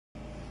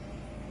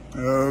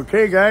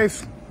Okay,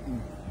 guys,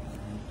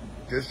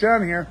 just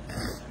John here.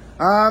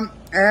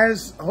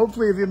 As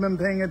hopefully if you've been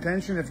paying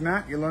attention, if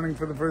not, you're learning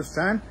for the first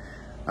time.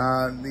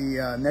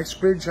 The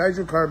NextBridge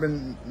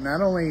hydrocarbon,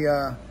 not only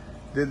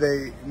did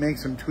they make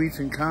some tweets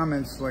and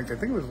comments, like I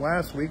think it was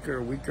last week or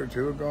a week or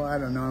two ago, I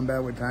don't know, I'm bad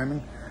with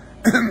timing,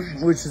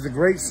 which is a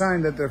great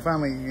sign that they're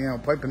finally,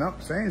 piping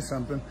up, saying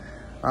something.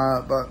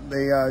 But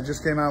they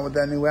just came out with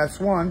that new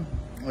S1,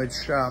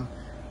 which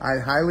I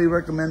highly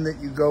recommend that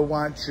you go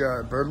watch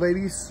Bird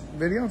Lady's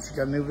video. She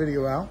got a new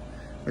video out,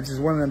 which is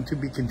one of them to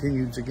be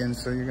continued again,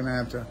 so you're going to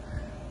have to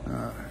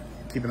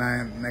keep an eye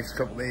on the next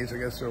couple days. I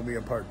guess there'll be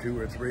a part 2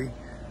 or 3.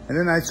 And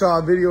then I saw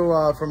a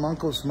video from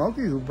Uncle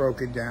Smokey who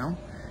broke it down,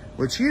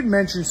 which he had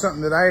mentioned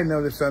something that I had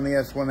noticed on the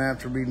S1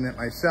 after reading it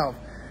myself.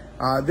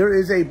 There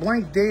is a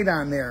blank date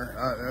on there.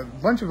 A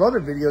bunch of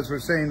other videos were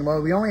saying,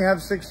 well, we only have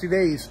 60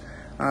 days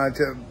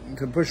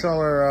to push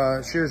all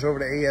our shares over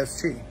to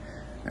AST.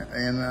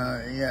 And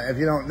yeah, if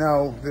you don't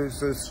know,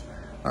 there's this,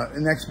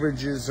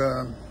 NextBridge is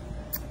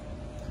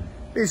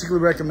basically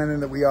recommending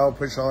that we all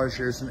push all our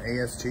shares in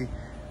AST.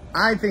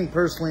 I think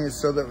personally it's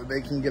so that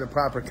they can get a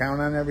proper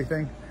count on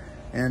everything,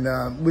 and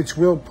which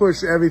will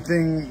push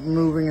everything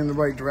moving in the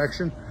right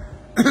direction.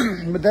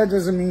 But that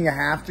doesn't mean you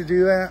have to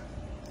do that.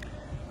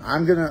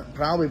 I'm gonna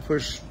probably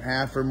push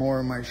half or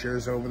more of my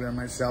shares over there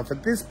myself.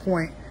 At this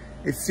point,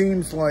 it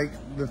seems like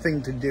the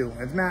thing to do.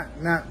 If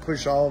not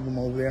push all of them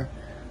over there.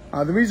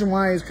 The reason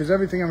why is because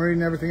everything I'm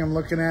reading, everything I'm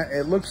looking at,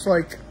 it looks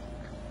like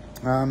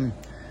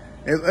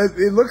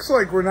it looks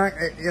like we're not,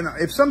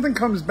 if something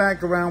comes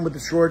back around with the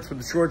shorts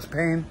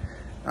paying,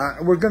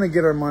 we're going to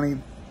get our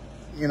money.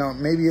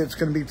 Maybe it's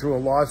going to be through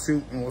a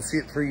lawsuit and we'll see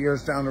it 3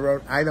 years down the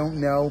road. I don't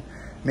know.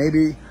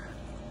 Maybe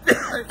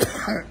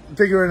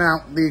figuring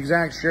out the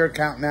exact share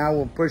count now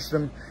will push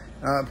them,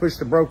 push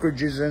the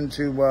brokerages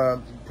into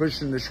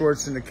pushing the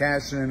shorts into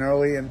cash in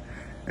early.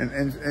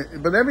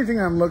 But everything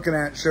I'm looking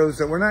at shows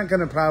that we're not going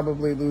to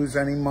probably lose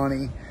any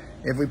money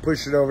if we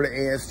push it over to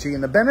AST.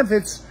 And the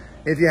benefits,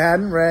 if you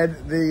hadn't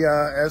read the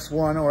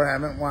S1 or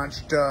haven't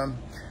watched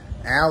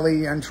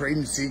Allie on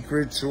Trading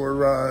Secrets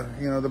or,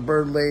 the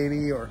Bird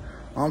Lady or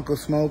Uncle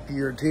Smokey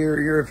or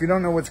Terrier, if you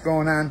don't know what's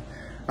going on,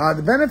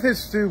 the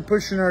benefits to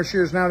pushing our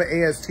shares now to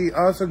AST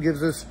also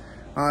gives us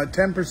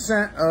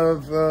 10%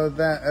 of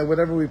that,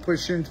 whatever we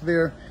push into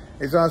there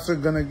is also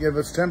going to give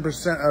us 10%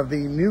 of the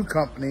new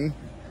company,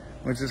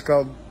 which is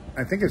called,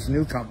 I think it's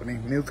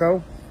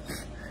NewCo,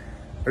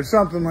 or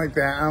something like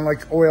that.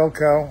 Like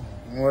OilCo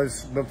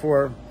was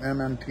before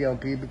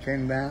mmtlp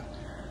became that.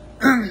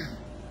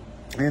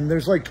 And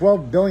there's like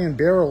 12 billion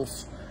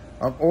barrels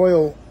of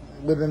oil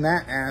within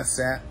that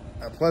asset,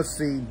 plus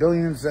the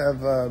billions of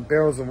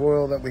barrels of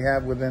oil that we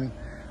have within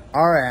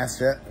our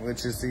asset,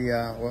 which is the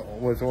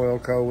was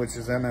OilCo, which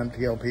is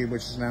mmtlp,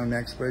 which is now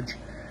NextBridge.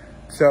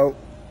 So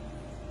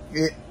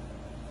it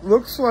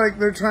looks like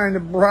they're trying to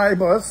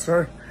bribe us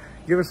or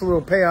give us a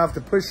little payoff to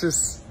push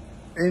us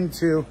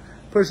into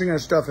pushing our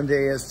stuff into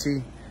AST.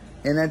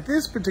 And at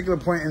this particular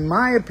point, in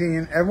my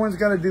opinion, everyone's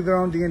got to do their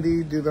own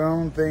D&D, do their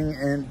own thing,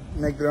 and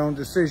make their own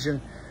decision.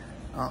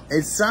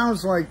 It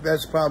sounds like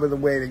that's probably the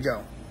way to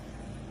go.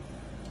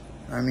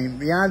 I mean,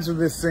 the odds of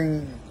this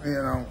thing,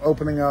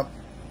 opening up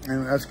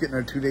and us getting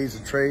our 2 days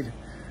of trade,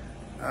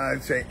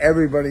 I'd say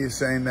everybody is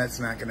saying that's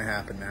not going to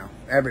happen now.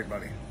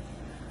 Everybody.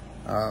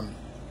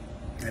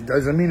 It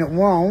doesn't mean it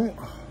won't.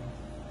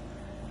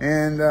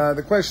 And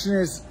the question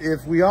is,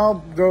 if we all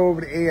go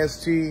over to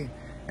AST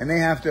and they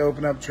have to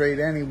open up trade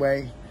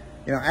anyway,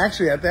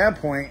 actually at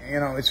that point,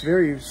 it's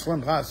very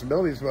slim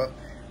possibilities, but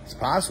it's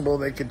possible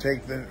they could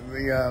take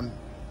the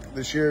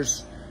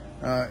shares,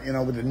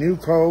 with the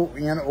NewCo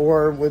and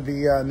or with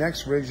the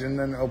NextBridge and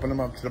then open them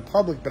up to the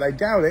public. But I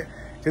doubt it,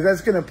 because that's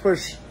going to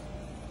push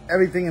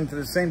everything into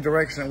the same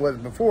direction it was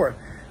before.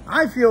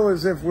 I feel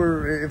as if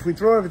if we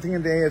throw everything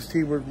into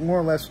AST, we're more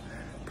or less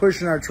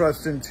pushing our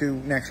trust into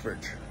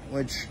NextBridge,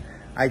 which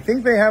I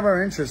think they have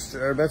our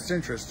best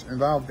interest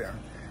involved there.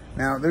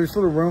 Now, there's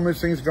little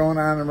rumors, things going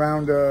on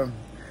around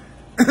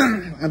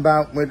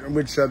about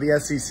which the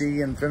SEC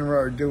and FINRA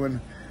are doing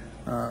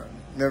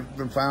their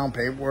final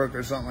paperwork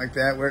or something like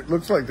that, where it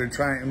looks like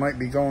it might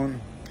be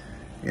going,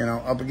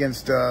 up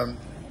against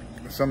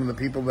some of the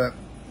people that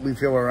we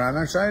feel are on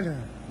our side,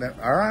 like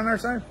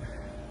the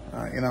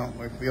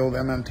old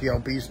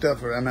mmtlp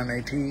stuff or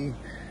MMAT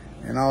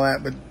and all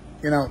that. But,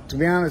 to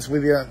be honest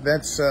with you,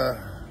 that's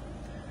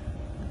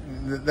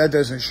that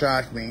doesn't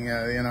shock me.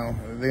 They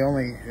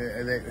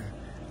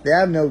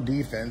have no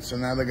defense, so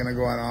now they're going to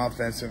go on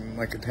offense and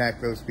attack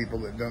those people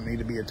that don't need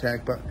to be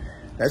attacked. But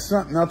that's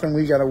nothing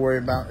we got to worry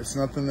about. It's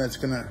nothing that's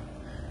going to,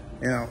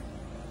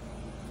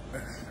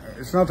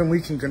 it's nothing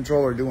we can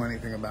control or do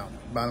anything about,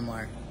 bottom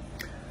line.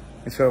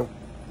 And so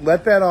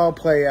let that all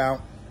play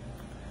out.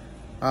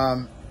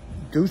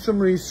 Do some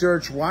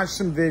research, watch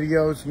some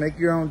videos, make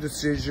your own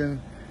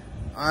decision.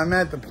 I'm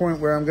at the point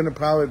where I'm going to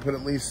probably put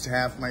at least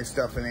half my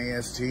stuff in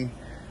AST,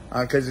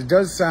 because it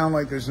does sound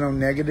like there's no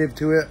negative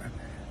to it.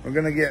 We're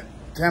going to get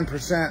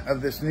 10%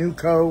 of this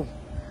NewCo,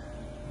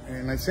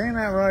 Am I saying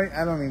that right?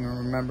 I don't even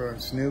remember.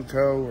 It's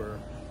NewCo or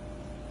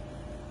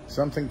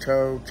something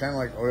co, kind of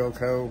like Oil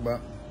Co, but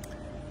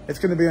it's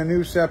going to be a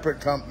new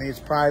separate company. It's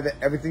private.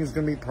 Everything's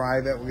going to be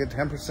private. We'll get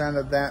 10%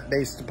 of that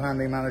based upon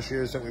the amount of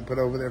shares that we put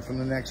over there from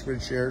the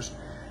NextBridge shares.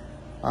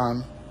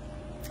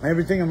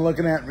 Everything I'm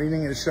looking at,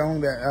 reading, is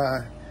showing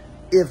that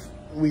if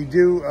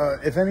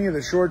any of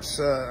the shorts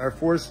are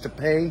forced to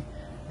pay,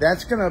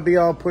 that's going to be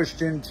all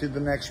pushed into the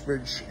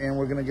NextBridge, and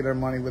we're going to get our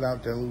money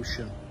without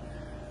dilution.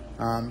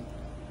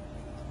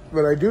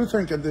 But I do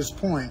think at this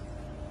point,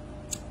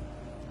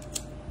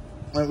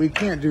 like, we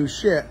can't do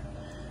shit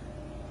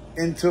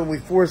until we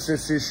force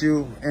this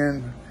issue.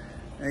 And,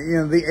 you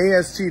know, the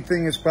AST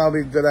thing is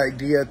probably a good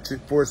idea to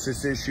force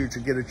this issue to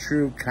get a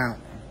true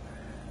count.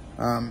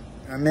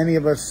 Many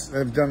of us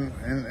have done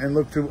and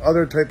looked through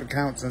other type of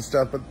counts and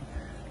stuff, but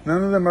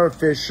none of them are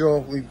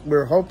official.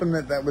 We're hoping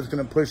that that was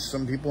going to push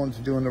some people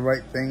into doing the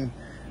right thing,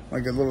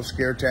 like a little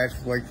scare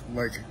tactic,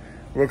 like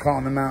we're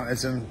calling them out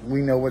as in we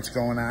know what's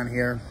going on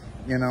here,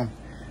 you know.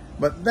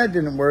 But that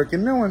didn't work,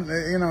 and no one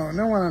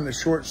on the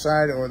short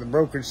side or the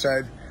brokerage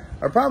side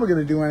are probably going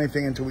to do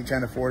anything until we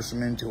kind of force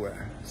them into it.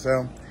 So,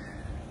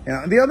 you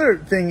know, the other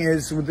thing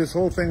is with this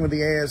whole thing with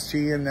the AST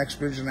and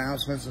NextBridge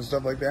announcements and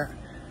stuff like that,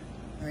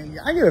 I mean,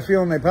 I get a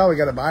feeling they probably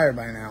got a buyer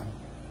by now.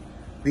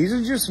 These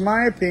are just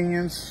my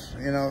opinions,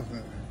 you know.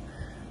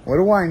 What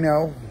do I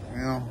know?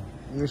 You know,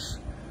 there's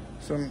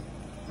some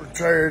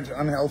retired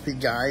unhealthy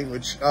guy,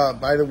 which,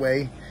 by the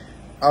way,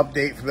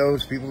 update for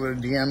those people that are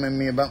DMing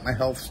me about my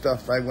health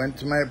stuff. I went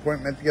to my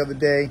appointment the other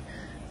day.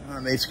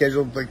 They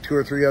scheduled like 2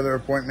 or 3 other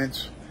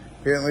appointments.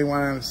 Apparently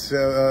wanted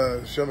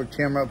to shove a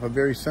camera up a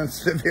very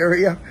sensitive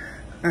area.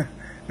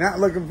 Not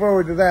looking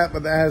forward to that,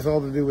 but that has all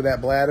to do with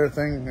that bladder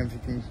thing. If you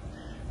can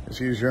just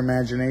use your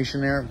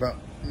imagination there. But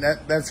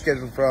that's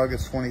scheduled for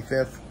August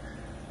 25th.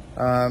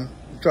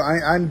 So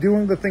I'm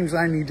doing the things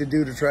I need to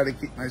do to try to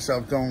keep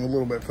myself going a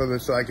little bit further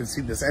so I can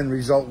see this end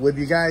result with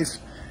you guys.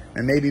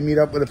 And maybe meet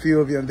up with a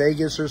few of you in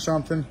Vegas or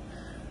something.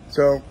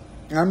 So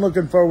I'm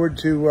looking forward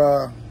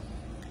to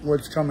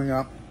what's coming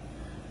up.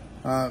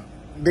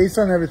 Based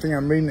on everything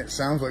I'm reading, it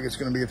sounds like it's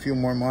going to be a few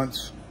more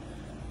months,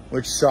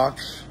 which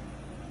sucks.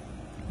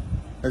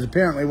 As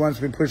apparently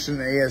once we push in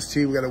the AST,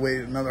 we got to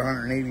wait another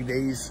 180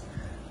 days.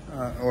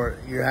 Or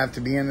you have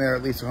to be in there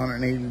at least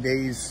 180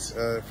 days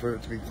for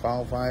it to be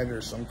qualified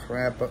or some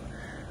crap. But,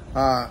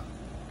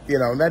 you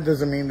know, that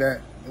doesn't mean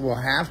that we'll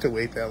have to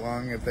wait that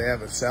long if they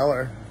have a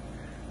seller.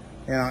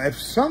 You know, if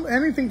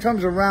anything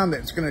comes around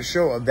that's going to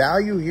show a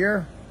value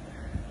here,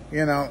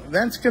 you know,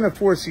 that's going to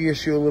force the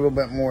issue a little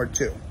bit more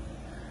too.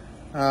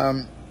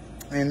 And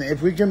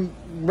if we can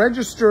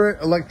register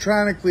it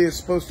electronically, it's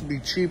supposed to be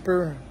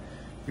cheaper.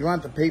 If you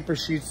want the paper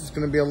sheets, it's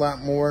going to be a lot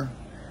more.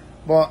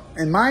 But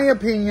in my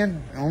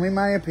opinion, only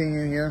my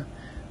opinion here,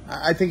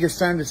 I think it's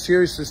time to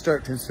seriously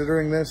start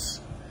considering this.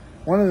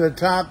 One of the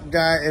top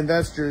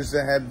investors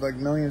that had like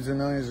millions and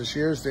millions of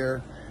shares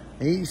there,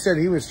 he said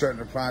he was starting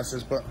the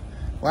process, but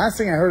last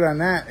thing I heard on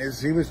that is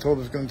he was told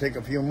it's going to take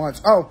a few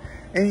months. Oh,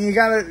 and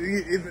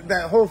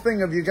that whole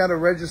thing of you got to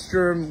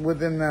register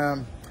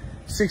within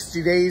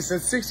 60 days.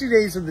 That's 60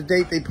 days of the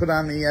date they put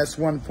on the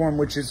S1 form,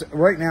 which is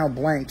right now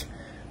blank.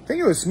 I think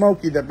it was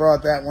Smokey that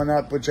brought that one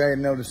up, which I had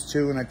noticed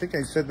too. And I think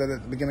I said that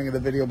at the beginning of the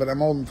video, but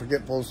I'm old and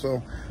forgetful.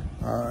 So,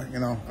 you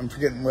know, I'm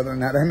forgetting whether or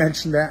not I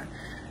mentioned that.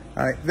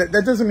 All right.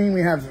 That doesn't mean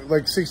we have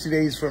like 60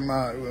 days from,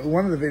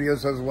 one of the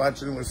videos I was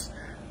watching was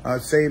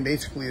saying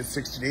basically it's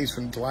 60 days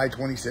from July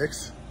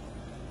 26th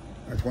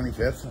or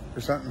 25th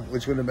or something,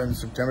 which would have been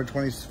September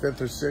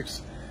 25th or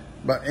 6th.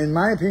 But in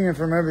my opinion,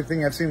 from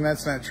everything I've seen,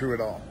 that's not true at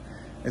all.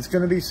 It's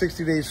going to be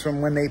 60 days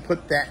from when they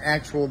put that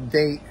actual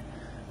date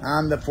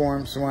on the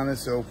form, so on and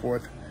so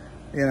forth.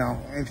 You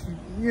know, if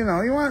you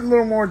want a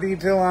little more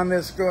detail on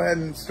this, go ahead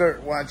and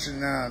start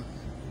watching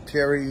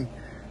Terry,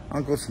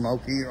 Uncle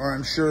Smokey, or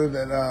I'm sure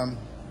that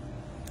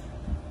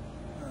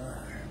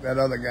that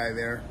other guy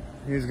there,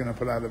 he's going to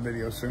put out a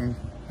video soon.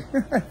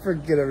 I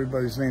forget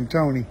everybody's name,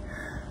 Tony.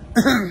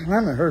 I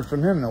haven't heard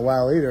from him in a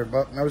while either,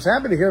 but I was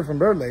happy to hear from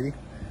Bird Lady.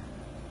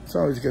 It's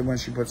always good when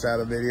she puts out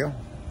a video,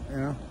 you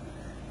know.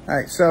 All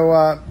right, so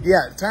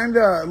yeah, time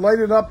to light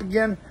it up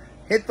again.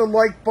 Hit the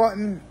like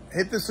button,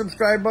 hit the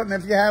subscribe button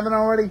if you haven't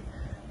already,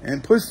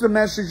 and push the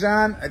message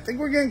on. I think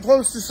we're getting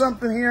close to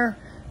something here,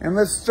 and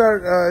let's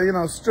start, you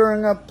know,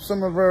 stirring up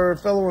some of our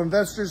fellow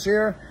investors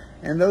here,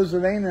 and those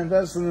that ain't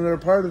investing that are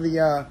part of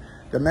the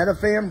Meta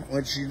fam,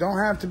 which you don't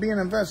have to be an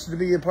investor to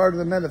be a part of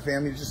the Meta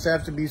fam. You just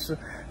have to be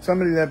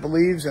somebody that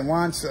believes and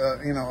wants,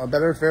 you know, a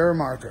better, fairer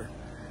market.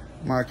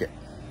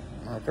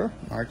 Whatever.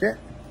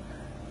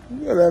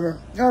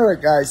 All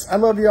right, guys. I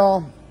love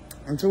y'all.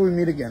 Until we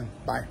meet again.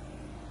 Bye.